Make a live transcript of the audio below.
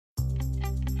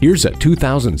Here's a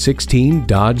 2016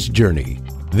 Dodge Journey.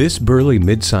 This burly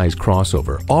midsize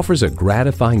crossover offers a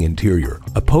gratifying interior,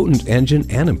 a potent engine,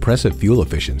 and impressive fuel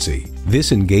efficiency.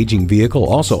 This engaging vehicle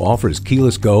also offers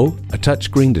keyless go, a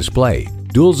touchscreen display,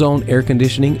 dual-zone air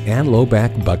conditioning, and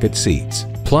low-back bucket seats.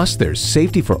 Plus, there's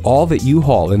safety for all that you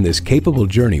haul in this capable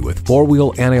Journey with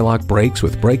four-wheel anti-lock brakes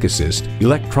with brake assist,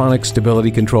 electronic stability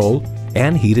control,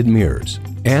 and heated mirrors.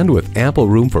 And with ample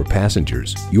room for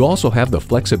passengers, you also have the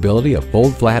flexibility of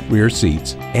fold-flat rear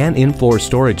seats and in-floor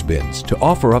storage bins to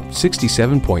offer up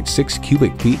 67.6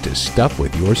 cubic feet to stuff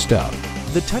with your stuff.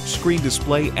 The touchscreen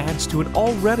display adds to an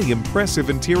already impressive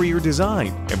interior design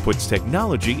and puts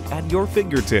technology at your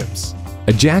fingertips.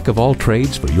 A jack of all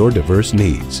trades for your diverse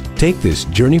needs. Take this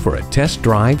Journey for a test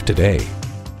drive today.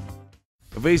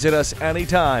 Visit us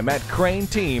anytime at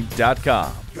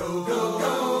crainteam.com. Go, go,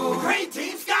 go.